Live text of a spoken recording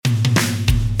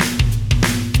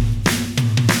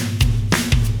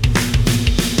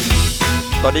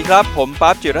สวัสดีครับผม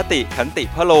ปั๊บจิรติขันติ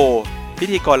พโลพิ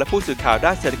ธีกรและผู้สื่อข่าวด้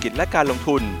านเศรษฐกิจและการลง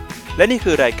ทุนและนี่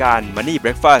คือรายการ Money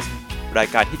Breakfast ราย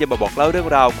การที่จะมาบอกเล่าเรื่อง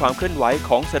ราวความเคลื่อนไหวข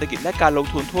องเศรษฐกิจและการลง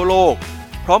ทุนทั่วโลก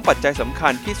พร้อมปัจจัยสำคั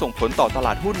ญที่ส่งผลต่อตล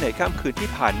าดหุ้นในค่ำคืนที่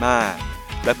ผ่านมา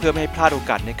และเพื่อไม่ให้พลาดโอ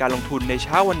กาสในการลงทุนในเ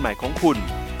ช้าวันใหม่ของคุณ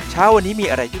เช้าวันนี้มี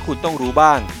อะไรที่คุณต้องรู้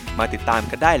บ้างมาติดตาม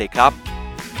กันได้เลยครับ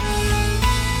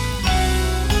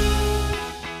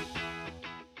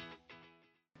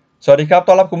สวัสดีครับ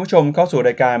ต้อนรับคุณผู้ชมเข้าสู่ร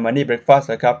ายการ Money Breakfast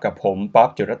นะครับกับผมปั๊บ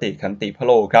จิรติขันติพโ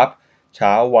ลครับเช้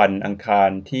าวันอังคาร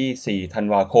ที่4ธัน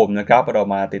วาคมนะครับเรา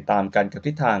มาติดตามกันกับ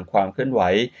ทิศทางความเคลื่อนไหว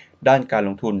ด้านการล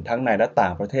งทุนทั้งในและต่า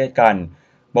งประเทศกัน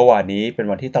เมื่อวานนี้เป็น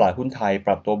วันที่ตลาดหุ้นไทยป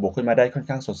รับตัวบวกขึ้นมาได้ค่อน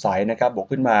ข้างสดใสนะครับบวก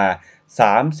ขึ้นมา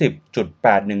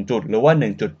 30.81 จุดหรือว่า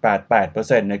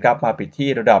 1.88% นะครับมาปิดที่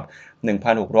ระดับ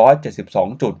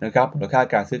 1,672 จุดนะครับมูลค่า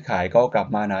การซื้อขายก็กลับ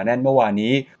มาหนาแน่นเมื่อวาน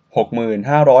นี้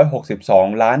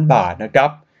65,662 ล้านบาทนะครั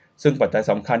บซึ่งปัจจัย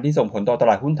สำคัญที่ส่งผลต่อต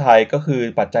ลาดหุ้นไทยก็คือ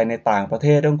ปัจจัยในต่างประเท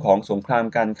ศเรื่องของสงคราม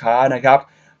การค้านะครับ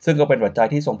ซึ่งก็เป็นปัจจัย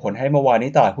ที่ส่งผลให้เมื่อวานนี้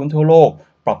ตลาดหุ้นทั่วโลก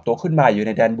ปรับตัวขึ้นมาอยู่ใ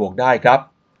นแดนบวกได้ครับ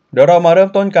เดี๋ยวเรามาเริ่ม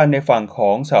ต้นกันในฝั่งข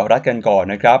องสหรัฐกันก่อน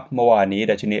นะครับเมื่อวานนี้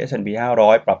ดัชนี S&P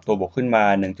 500 ปรับตัวบวกขึ้นมา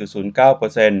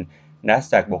 1.09%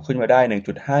 NASDAQ บวกขึ้นมาได้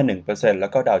 1.51% แล้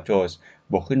วก็ดาวโจนส์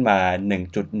บวกขึ้นมา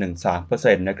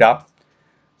 1.13% นะครับ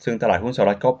ซึ่งตลาดหุ้นสห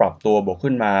รัฐก็ปรับตัวบวก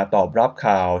ขึ้นมาตอบรับ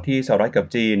ข่าวที่สหรัฐกับ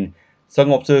จีนส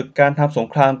งบศึกการทำสง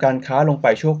ครามการค้าลงไป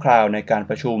ชั่วคราวในการ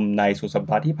ประชุมในสุดสัป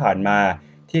ดาห์ที่ผ่านมา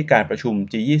ที่การประชุม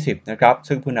G20 นะครับ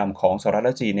ซึ่งผู้นำของสหรัฐแ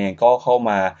ละจีนเองก็เข้า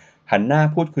มาหันหน้า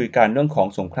พูดคุยกันเรื่องของ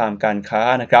สงครามการค้า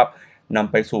นะครับน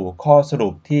ำไปสู่ข้อสรุ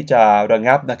ปที่จะระ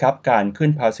งับนะครับการขึ้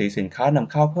นภาษีสินค้าน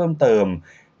ำเข้าเพิ่มเติม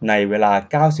ในเวลา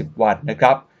90วันนะค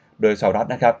รับโดยสหรัฐ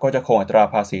นะครับก็จะคงอัตรา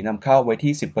ภาษีนำเข้าไว้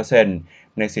ที่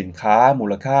 10% ในสินค้ามู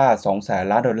ลค่า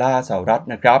 200,000 ล้านดอลลาร์สหรัฐ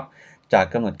นะครับจาก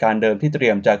กำหนดการเดิมที่เตรี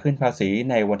ยมจะขึ้นภาษี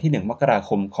ในวันที่1มกรา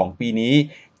คมของปีนี้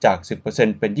จาก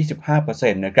 10% เป็น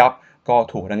 25% นะครับก็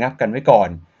ถูกระงับกันไว้ก่อน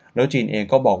แล้วจีนเอง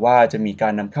ก็บอกว่าจะมีกา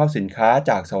รนำเข้าสินค้า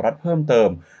จากสหรัฐเพิ่มเติม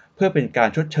เพื่อเป็นการ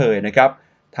ชดเชยนะครับ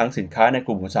ทั้งสินค้าในก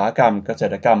ลุ่มอุตสาหกรรมเกษ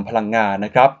ตรกรรมพลังงานน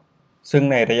ะครับซึ่ง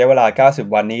ในระยะเวลา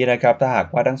90วันนี้นะครับถ้าหาก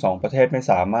ว่าทั้งสองประเทศไม่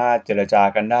สามารถเจรจา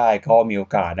กันได้ก็มีโอ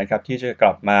กาสนะครับที่จะก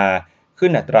ลับมาขึ้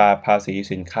นอัตราภาษี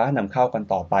สินค้านำเข้ากัน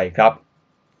ต่อไปครับ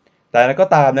แต่แล้วก็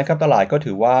ตามนะครับตลาดก็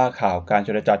ถือว่าข่าวการเจ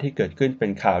รจาที่เกิดขึ้นเป็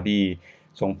นข่าวดี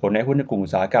ส่งผลให้หุ้นในกลุ่มอุ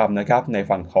ตสาหกรรมนะครับใน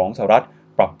ฝั่งของสหรัฐ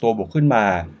ปรับตัวบวกขึ้นมา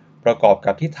ประกอบ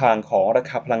กับทิศทางของรา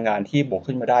คาพลังงานที่บวก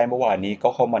ขึ้นมาได้เมื่อวานนี้ก็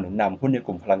เข้ามาหนุนนำหุ้นในก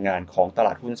ลุ่มพลังงานของตล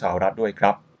าดหุ้นสหรัฐด้วยค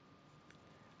รับ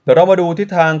เดี๋ยวเรามาดูทิศ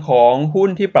ทางของหุ้น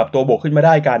ที่ปรับตัวบวกขึ้นมาไ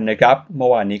ด้กันนะครับเมื่อ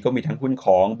วานนี้ก็มีทั้งหุ้นข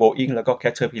อง Boeing แล้วก็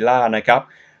Caterpillar นะครับ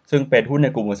ซึ่งเป็นหุ้นใน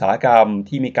กลุ่มอุตสาหกรรม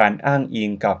ที่มีการอ้างอิง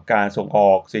กับการส่งอ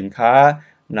อกสินค้า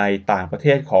ในต่างประเท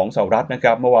ศของสหรัฐนะค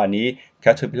รับเมื่อวานนี้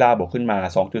Caterpillar บวกขึ้นมา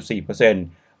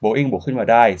 2.4% Boeing บวกขึ้นมา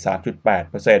ได้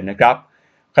 3.8% นะครับ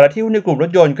ขณะที่หุ้นในกลุ่มร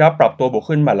ถยนต์ครับปรับตัวบวก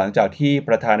ขึ้นมาหลังจากที่ป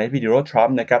ระธานาธิบดีโดนัลด์ทรัม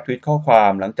ป์นะครับทวีตข้อควา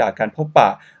มหลังจากการพบปะ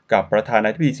กับประธานา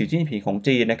ธิบดีสีจิ้นผิงของ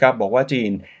จีนนะครับบอกว่าจี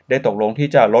นได้ตกลงที่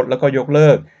จะลดแล้วก็ยกเลิ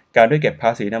กการเรียกเก็บภ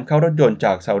าษีนำเข้ารถยนต์จ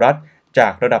ากสหรัฐจา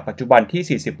กระดับปัจจุบัน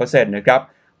ที่ 40% นะครับ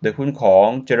โดยหุ้นของ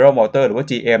General Motors หรือว่า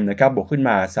GM นะครับบวกขึ้น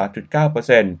มา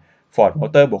 3.9% Ford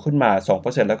Motor บวกขึ้นมา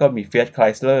 2% แล้วก็มี Fiat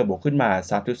Chrysler บวกขึ้นมา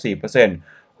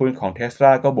 3.4% หุ้นของ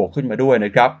Tesla ก็บวกขึ้นมาด้วยน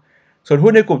ะครับส่วน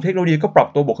หุ้นในกลุ่มเทคโนโลยีก็ปรับ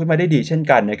ตัวบวกขึ้นมาได้ดีเช่น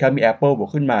กันนะครับมี Apple บวก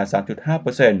ขึ้นมา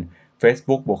 3.5%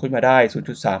 Facebook บวกขึ้นมาได้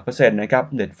 0.3% นะครับ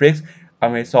Netflix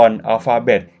Amazon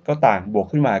Alphabet ก็ต่างบวก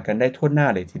ขึ้นมากันได้ทั่วหน้า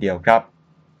เลยทีเดียวครับ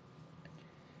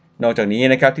นอกจากนี้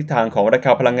นะครับทิศทางของราค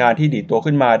าพลังงานที่ดีดตัว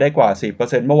ขึ้นมาได้กว่า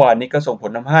 4% เมื่อวานนี้ก็ส่งผ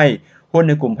ลทำให้หุ้นใ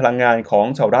นกลุ่มพลังงานของ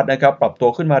สหรัฐนะครับปรับตัว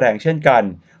ขึ้นมาแรงเช่นกัน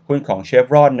หุ้นของ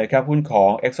Chevron นะครับหุ้นของ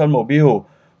ExxonMobil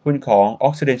หุ้นของ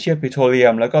Occidental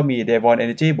Petroleum แล้วก็มี Devon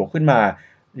Energy บวกขึ้นมา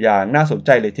อย่างน่าสนใจ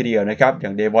เลยทีเดียวนะครับอย่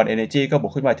าง Devon Energy ก็บว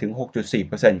กขึ้นมาถึง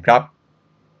 6.4% ครับ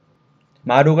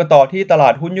มาดูกันต่อที่ตลา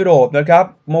ดหุ้นยุโรปนะครับ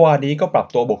เมื่อวานนี้ก็ปรับ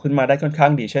ตัวบวกขึ้นมาได้ค่อนข้า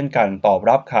งดีเช่นกันตอบ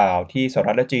รับข่าวที่สห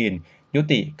รัฐและจีนยุ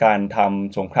ติการท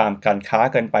ำสงครามการค้า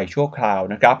กันไปชั่วคราว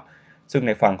นะครับซึ่งใ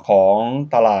นฝั่งของ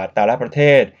ตลาดแต่ละประเท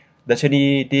ศดัชนี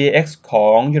DAX ขอ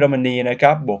งเยอรมนีนะค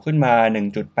รับบวกขึ้นมา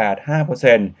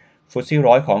 1.85% FTSE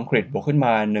 100ของอังกฤษบวกขึ้นม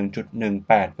า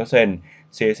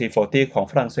 1.18% CAC 40ของ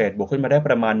ฝรั่งเศสบวกขึ้นมาได้ป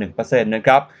ระมาณ 1% นะค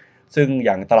รับซึ่งอ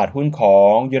ย่างตลาดหุ้นขอ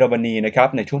งเยอรมนีนะครับ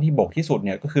ในช่วงที่บวกที่สุดเ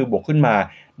นี่ยก็คือบวกขึ้นมา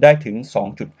ได้ถึง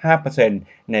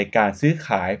 2.5% ในการซื้อข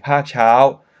ายภาคเช้า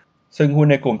ซึ่งหุ้น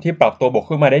ในกลุ่มที่ปรับตัวบวก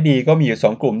ขึ้นมาได้ดีก็มีอยู่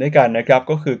2กลุ่มด้วยกันนะครับ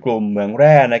ก็คือกลุ่มเหมืองแ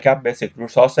ร่นะครับ Basic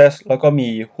Resources แล้วก็มี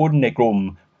หุ้นในกลุ่ม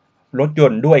รถย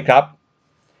นต์ด้วยครับ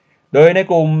โดยใน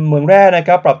กลุ่มเหมืองแร่นะค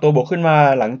รับปรับตัวบวกขึ้นมา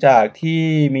หลังจากที่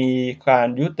มีการ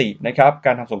ยุตินะครับก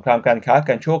ารทำสงครามการค้า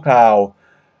กันชั่วคราว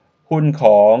หุ้นข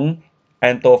อง แอ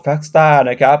นโตแฟกสตา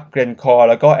นะครับเกรนคอร์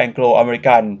แล้วก็แองโกลอเมริ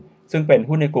กันซึ่งเป็น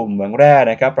หุ้นในกลุ่มเหมืองแร่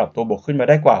นะครับปรับตัวบวกขึ้นมา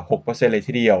ได้กว่า 6% เลย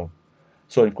ทีเดียว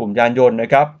ส่วนกลุ่มยานยนต์นะ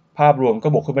ครับภาพรวมก็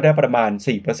บวกขึ้นมาได้ประมาณ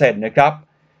 4% นะครับ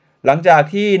หลังจาก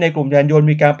ที่ในกลุ่มยานยนต์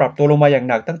มีการปรับตัวลงมาอย่าง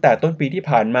หนักตั้งแต่ต้นปีที่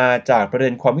ผ่านมาจากประเด็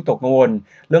นความวิตกกังวล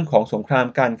เรื่องของสงคราม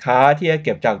การค้าที่จะเ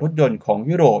ก็บจากรถยนต์ของ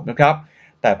ยุโรปนะครับ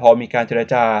แต่พอมีการเจร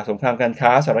จาสงครามการค้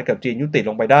าสหรัฐกับจีนยุติล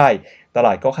งไปได้ตล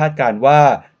าดก็คาดการณ์ว่า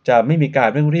จะไม่มีการ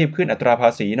เร่งรีบขึ้นอัตราภา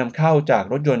ษีนำเข้าจาก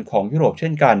รถยนต์ของยุโรปเช่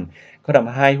นกันก็ท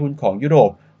ำให้หุ้นของยุโร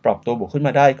ปปรับตัวบวกขึ้นม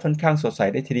าได้ค่อนข้างสดใส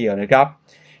ได้ทีเดียวนะครับ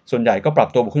ส่วนใหญ่ก็ปรับ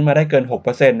ตัวบวกขึ้นมาได้เกิน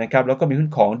 6% นะครับแล้วก็มีหุ้น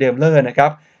ของเดมเลอร์นะครั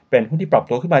บเป็นหุ้นที่ปรับ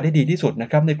ตัวขึ้นมาได้ดีที่สุดนะ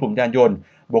ครับในกลุ่มยานยนต์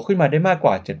บวกขึ้นมาได้มากก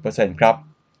ว่า 7% ครับ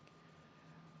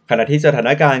ขณะที่สถาน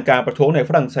การณ์การประท้วงในฝ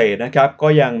รั่งเศสนะครับก็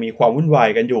ยังมีความวุ่นวาย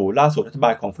กันอยู่ล่าสุดรัฐบา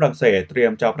ลของฝรั่งเศสเตรีย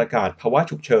มจะประกาศภาวะ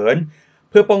ฉุกเฉิน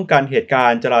เพื่อป้องกันเหตุการ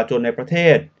ณ์จลาจลในประเท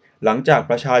ศหลังจาก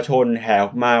ประชาชนแห่อ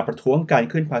อกมาประท้วงการ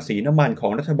ขึ้นภาษีน้ำมันขอ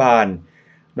งรัฐบาล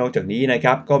นอกจากนี้นะค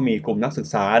รับก็มีกลุ่มนักศึก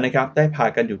ษานะครับได้พา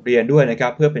กันหยุดเรียนด้วยนะครั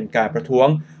บเพื่อเป็นการประท้วง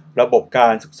ระบบกา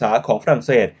รศึกษาของฝรั่งเ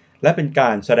ศสและเป็นกา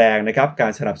รแสดงนะครับกา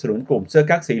รสนับสนุนกลุ่มเสื้อ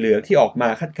กั๊กสีเหลืองที่ออกมา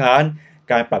คัดค้าน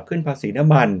การปรับขึ้นภาษีน้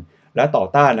ำมันและต่อ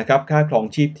ต้านนะครับค่าครอง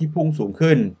ชีพที่พุ่งสูง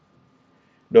ขึ้น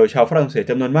โดยชาวฝรั่งเศส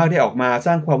จำนวนมากได้ออกมาส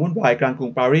ร้างความวุ่นวายกลางกรุ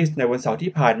งปารีสในวันเสาร์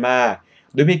ที่ผ่านมา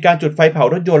โดยมีการจุดไฟเผา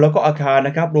รถยนต์แล้วก็อาคารน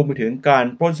ะครับรวมไปถึงการ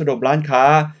ปล้นสะดมร้านค้า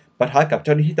ปะทะกับเ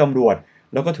จ้าหน้าที่ตำรวจ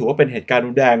แล้วก็ถือว่าเป็นเหตุการณ์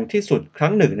รุนแรงที่สุดครั้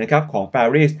งหนึ่งนะครับของปา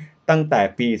รีสตั้งแต่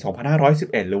ปี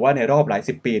 2511 หรือว่าในรอบหลาย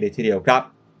สิบปีเลยทีเดียวครับ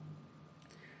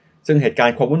ซึ่งเหตุการ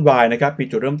ณ์ความวุ่นวายนะครับมี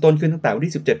จุดเริ่มต้นขึ้นตั้งแต่วัน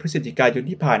ที่ 17 พฤศจิกายน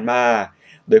ที่ผ่านมา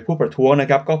โดยผู้ประท้วงนะ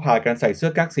ครับก็พากันใส่เสื้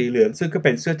อกั๊กสีเหลืองซึ่งก็เ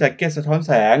ป็นเสื้อแจ็คเก็ตสะท้อนแ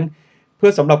สงเพื่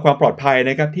อสำหรับความปลอดภัย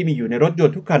นะครับที่มีอยู่ในรถยน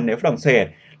ต์ทุกคันในฝรั่งเศส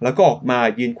แล้วก็ออกมา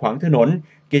ยืนขวางถนน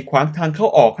กีดขวางทางเข้า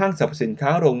ออกห้างสรรพสินค้า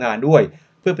โรงงานด้วย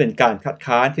เพื่อเป็นการคัด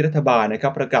ค้านที่รัฐบาลนะครั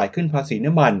บประกาศขึ้นภาษี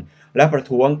น้ำมันและประ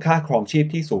ท้วงค่าครองชีพ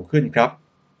ที่สูงขึ้นครับ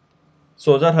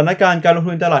ส่วนสถานการณ์การลง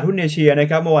ทุนตลาดหุ้นเอเชียนะ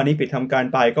ครับเมื่อวานนี้ปิดทำการ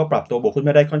ไปก็ปรับตัวบวกขึ้นม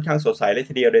าได้ค่อนข้างสดใสเลย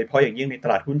ทีเดียวโดยเฉพาะอย่างยิ่งในต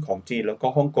ลาดหุ้นของจีนแล้วก็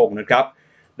ฮ่องกงนะครับ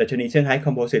ดัชนีเซี่ยงไฮ้ค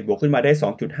อมโพสิตบวกขึ้นมาได้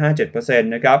 2.57%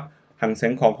 นะครับหังเส็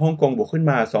งของฮ่องกงบวกขึ้น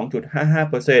มา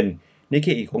 2.55%นิกเก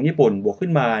อิของญี่ปุ่นบวกขึ้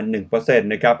นมา 1%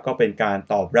 นะครับก็เป็นการ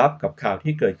ตอบรับกับข่าว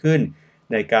ที่เกิดขึ้น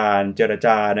ในการเจรจ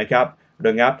านะครับร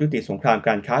ะงับยุติสงครามก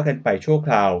ารค้ากันไปชั่วค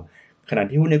ราวขณะ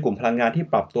ที่หุ้นในกลุ่มพลังงานที่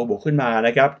ปรับตัวบวกขึ้นมาน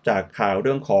ะครับจากข่าวเ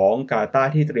รื่องของกาตา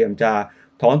ร์ที่เตรียมจะ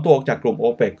ถอนตัวจากกลุ่ม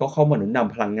OPEC ก็เข้ามาหนุนน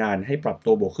ำพลังงานให้ปรับตั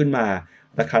วบวกขึ้นมา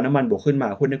ราคาน้ำมันบวกขึ้นมา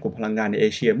หุ้นในกลุ่มพลังงานในเอ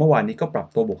เชียเมื่อวานนี้ก็ปรับ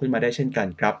ตัวบวกขึ้นมาได้เช่นกัน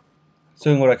ครับ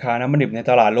ซึ่งราคาน้ำมันดิบใน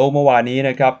ตลาดโลกเมื่อวานนี้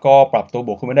นะครับก็ปรับตัวบ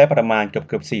วกขึ้นมาได้ประมาณเ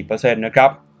กือบ 4% นะครั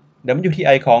บ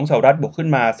WTI ของสหรัฐบวกขึ้น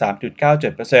มา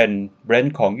 3.97%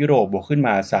 Brent ของยุโรปบวกขึ้นม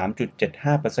า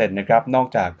 3.75% นะครับนอก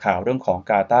จากข่าวเรื่องของ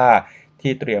กาตาร์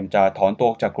ที่เตรียมจะถอนตัว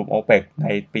จากกลุ่ม OPEC ใน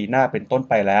ปีหน้าเป็นต้น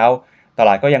ไปแล้วตล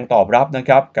าดก็ยังตอบรับนะค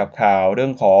รับกับข่าวเรื่อ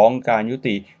งของการยุ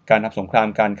ติการทำสงคราม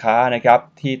การค้านะครับ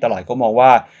ที่ตลาดก็มองว่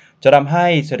าจะทำให้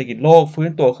เศรษฐกิจโลกฟื้น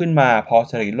ตัวขึ้นมาพอเ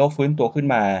ศรษฐกิจโลกฟื้นตัวขึ้น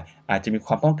มาอาจจะมีค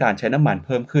วามต้องการใช้น้ำมันเ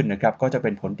พิ่มขึ้นนะครับก็จะเป็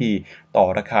นผลดีต่อ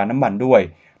ราคาน้ำมันด้วย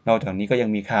นอกจากนี้ก็ยัง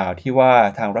มีข่าวที่ว่า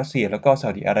ทางรัสเซียแล้วก็ซา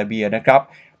อุดิอาระเบียนะครับ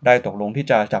ได้ตกลงที่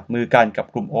จะจับมือกันกับ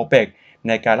กลุ่ม OPEC ใ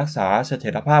นการรักษาเสถี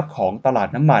ยรภาพของตลาด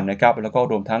น้ำมันนะครับแล้วก็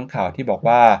รวมทั้งข่าวที่บอก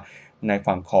ว่าใน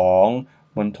ฝั่งของ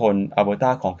มณฑลอัลเบอร์ต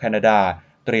าของแคนาดา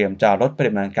เตรียมจะลดป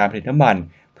ริมาณการผลิตน้ำมัน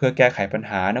เพื่อแก้ไขปัญ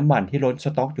หาน้ำมันที่ล้นส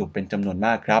ต็อกอยู่เป็นจำนวนม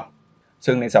ากครับ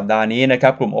ซึ่งในสัปดาห์นี้นะครั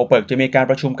บกลุ่ม OPEC จะมีการ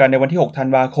ประชุมกันในวันที่ 6 ธัน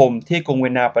วาคมที่กรุงเวี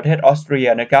ยนนาประเทศออสเตรีย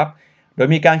นะครับโดย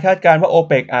มีการคาดการณ์ว่า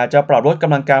OPEC อาจจะปรับลดก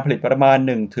ำลังการผลิตประมาณ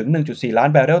 1-1.4 ล้าน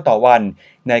บาร์เรลต่อวัน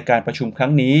ในการประชุมครั้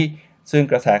งนี้ซึ่ง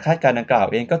กระแสคาดการณ์ดังกล่าว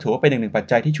เองก็ถือว่าเป็นอีกหนึ่งปัจ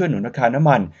จัยที่ช่วยหนุนราคาน้ำ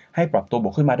มันให้ปรับตัวบ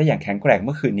วกขึ้นมาได้อย่างแข็งแกร่งเ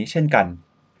มื่อคืนนี้เช่นกัน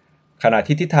ขณะ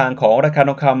ที่ทิศทางของราคาท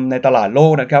องคำในตลาดโล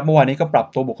กนะครับเมื่อวานนี้ก็ปรับ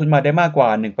ตัวบวกขึ้นมาได้มากกว่า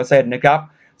 1% นะครับ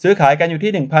ซื้อขายกันอยู่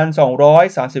ที่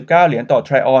 1,239 เหรียญต่อท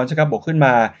ริออนซ์ครับบวกขึ้นม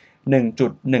า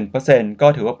 1.1% ก็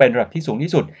ถือว่าเป็นระดับที่สูง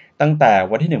ที่สุดตั้งแต่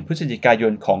วันที่ 1 พฤศจิกาย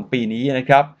นของปีนี้นะ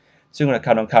ครับซึ่งราค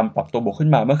าทองคำปรับตัวบวกขึ้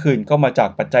นมาเมื่อคืนก็มาจาก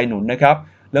ปัจจัยหนุนนะครับ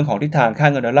เรื่องของทิศทางค่า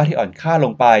เงินดอลลาร์ที่อ่อนค่าล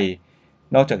งไป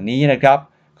นอกจากนี้นะครับ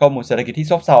ข้อมูลเศรษฐกิจที่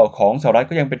ซบเซาของสหรัฐ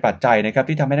ก็ยังเป็นปัจจัยนะครับ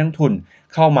ที่ทำให้นักลงทุน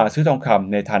เข้ามาซื้อทองค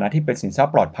ำในฐานะที่เป็นสินทรัพ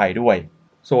ย์ปลอดภัยด้วย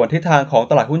ส่วนทิศทางของ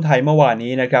ตลาดหุ้นไทยเมื่อวาน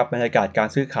นี้นะครับบรรยากาศการ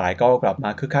ซื้อขายก็กลับมา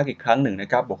คึกคักอีกครั้งหนึ่งนะ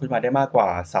ครับบวกขึ้นมาได้มากกว่า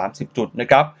30จุดนะ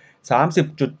ครับ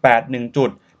30.81 จุด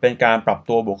เป็นการปรับ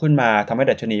ตัวบวกขึ้นมาทำให้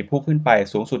ดัชนีพุ่งขึ้นไป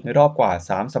สูงสุดในรอบกว่า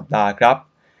3สัปดาห์ครับ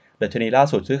ดัชนีล่า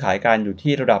สุดซื้อขายกันอยู่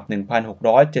ที่ระดับ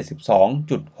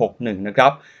 1,672.61 นะครั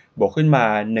บบวกขึ้นมา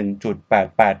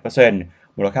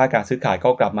 1.88%มูลค่าการซื้อขายก็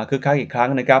กลับมาคึกคักอีกครั้ง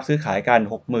นะครับซื้อขายกัน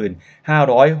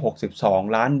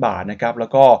 65,62 ล้านบาทนะครับแล้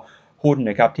วก็หุ้น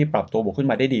นะครับที่ปรับตัวบวกขึ้น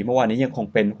มาได้ดีเมื่อวานนี้ยังคง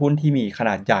เป็นหุ้นที่มีขน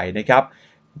าดใหญ่นะครับ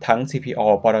ทั้ง CPO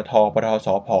ปตท.ปตท.ส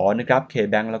ผ.นะครับ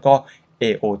KBank แล้วก็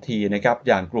AOT นะครับ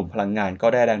อย่างกลุ่มพลังงานก็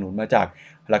ได้แรงหนุนมาจาก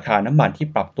ราคาน้ำมันที่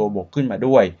ปรับตัวบวกขึ้นมา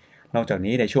ด้วยนอกจาก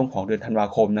นี้ในช่วงของเดือนธันวา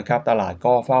คมนะครับตลาด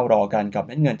ก็เฝ้ารอกันกับเ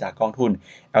ม็ดเงินจากกองทุน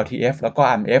LTF แล้วก็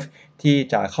IMF ที่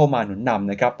จะเข้ามาหนุนน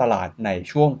ำนะครับตลาดใน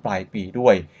ช่วงปลายปีด้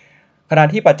วยขณะ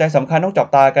ที่ปัจจัยสำคัญต้องจับ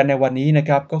ตากันในวันนี้นะค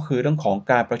รับก็คือเรื่องของ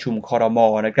การประชุมครม.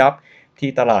นะครับที่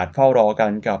ตลาดเฝ้ารอกั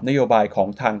นกับนโยบายของ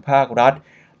ทางภาครัฐ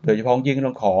โดยเฉพาะยิ่งเ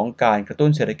รื่องของการกระตุ้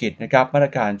นเศรษฐกิจนะครับมาต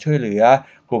รการช่วยเหลือ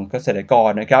กลุ่มเกษตรกร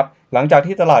นะครับหลังจาก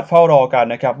ที่ตลาดเฝ้ารอกัน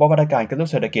นะครับว่ามาตรการกระตุ้น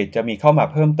เศรษฐกิจจะมีเข้ามา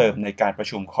เพิ่มเติมในการประ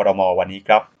ชุมครม.วันนี้ค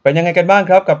รับเป็นยังไงกันบ้าง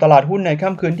ครับกับตลาดหุ้นในค่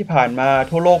ำคืนที่ผ่านมา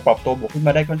ทั่วโลกปรับตัวบวกขึ้นม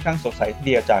าได้ค่อนข้างสดใสทีเ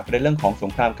ดียวจากประเด็นเรื่องของส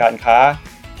งครามการค้า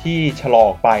ที่ชะลอ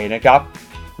ไปนะครับ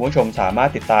คุณผู้ชมสามารถ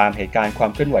ติดตามเหตุการณ์ควา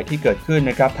มเคลื่อนไหวที่เกิดขึ้น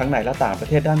นะครับทั้งในและต่างประ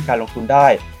เทศด้านการลงทุนได้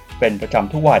เป็นประจ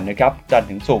ำทุกวันนะครับจันทร์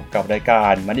ถึงศุกร์กับรายกา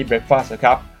ร Money Breakfast นะค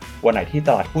รับวันไหนที่ต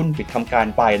ลาดหุ้นปิดทำการ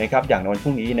ไปนะครับอย่างในวันพ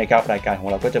รุ่งนี้นะครับรายการของ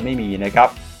เราก็จะไม่มีนะครับ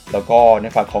แล้วก็ใน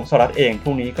ฝั่งของสหรัฐเองพ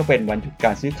รุ่งนี้ก็เป็นวันหยุดก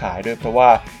ารซื้อขายด้วยเพราะว่า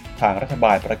ทางรัฐบ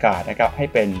าลประกาศนะครับให้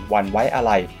เป็นวันไว้อา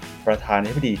ลัยประธานา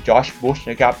ธิบดีจอร์จบุช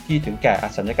นะครับที่ถึงแก่อ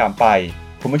สัญกรรมไป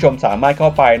คุณผู้ชมสามารถเข้า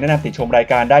ไปแนะนำติชมราย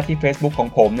การได้ที่ Facebook ของ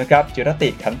ผมนะครับจิรติ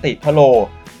ขันติพโล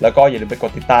แล้วก็อย่าลืมไปก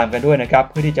ดติดตามกันด้วยนะครับ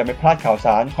เพื่อที่จะไม่พลาดข่าวส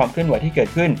ารความเคลื่อนไหวที่เกิด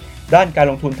ขึ้นด้านการ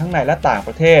ลงทุนทั้งในและต่างป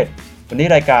ระเทศวันนี้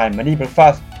รายการ Money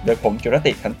Breakfast โดยผมจิร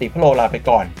ติขันติพโลลาไป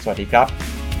ก่อนสวัสดีครับ